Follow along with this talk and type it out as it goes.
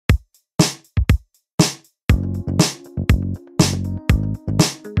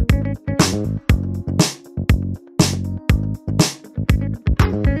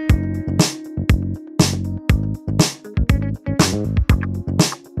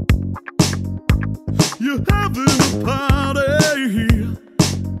having a party.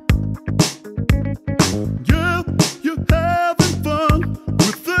 Yeah, you're having fun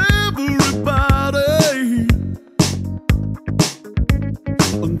with everybody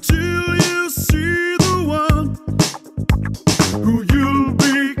until you see the one who you'll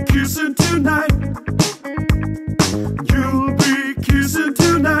be kissing tonight. You'll be kissing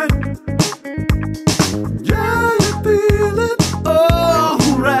tonight. Yeah, you're feeling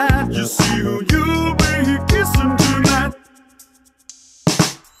alright. You see who you'll be kissing tonight.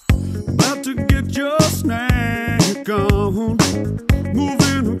 About to get your snack on,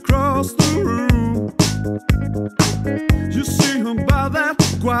 moving across the room. You see him by that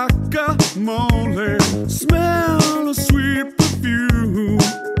guacamole, smell a sweet perfume.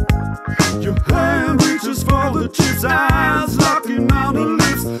 Your hand reaches for the chips, eyes locking on her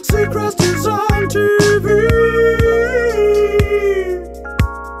lips. Seacrest is on TV.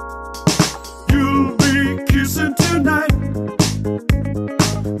 You'll be kissing tonight.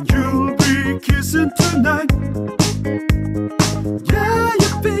 You'll be kissing tonight. Yeah,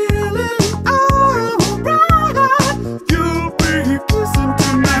 you're feeling alright. You'll be kissing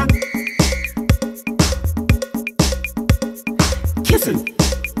tonight. Kissing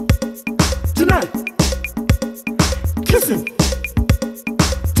tonight. Kissing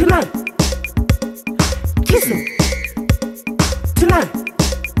tonight. Kissing tonight.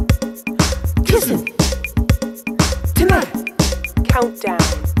 Kissing tonight. Countdown.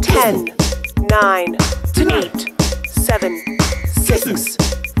 10, 9, 8, 7, 6,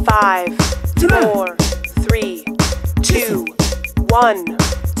 5, 4, 3, 2, 1.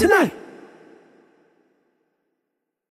 Tonight.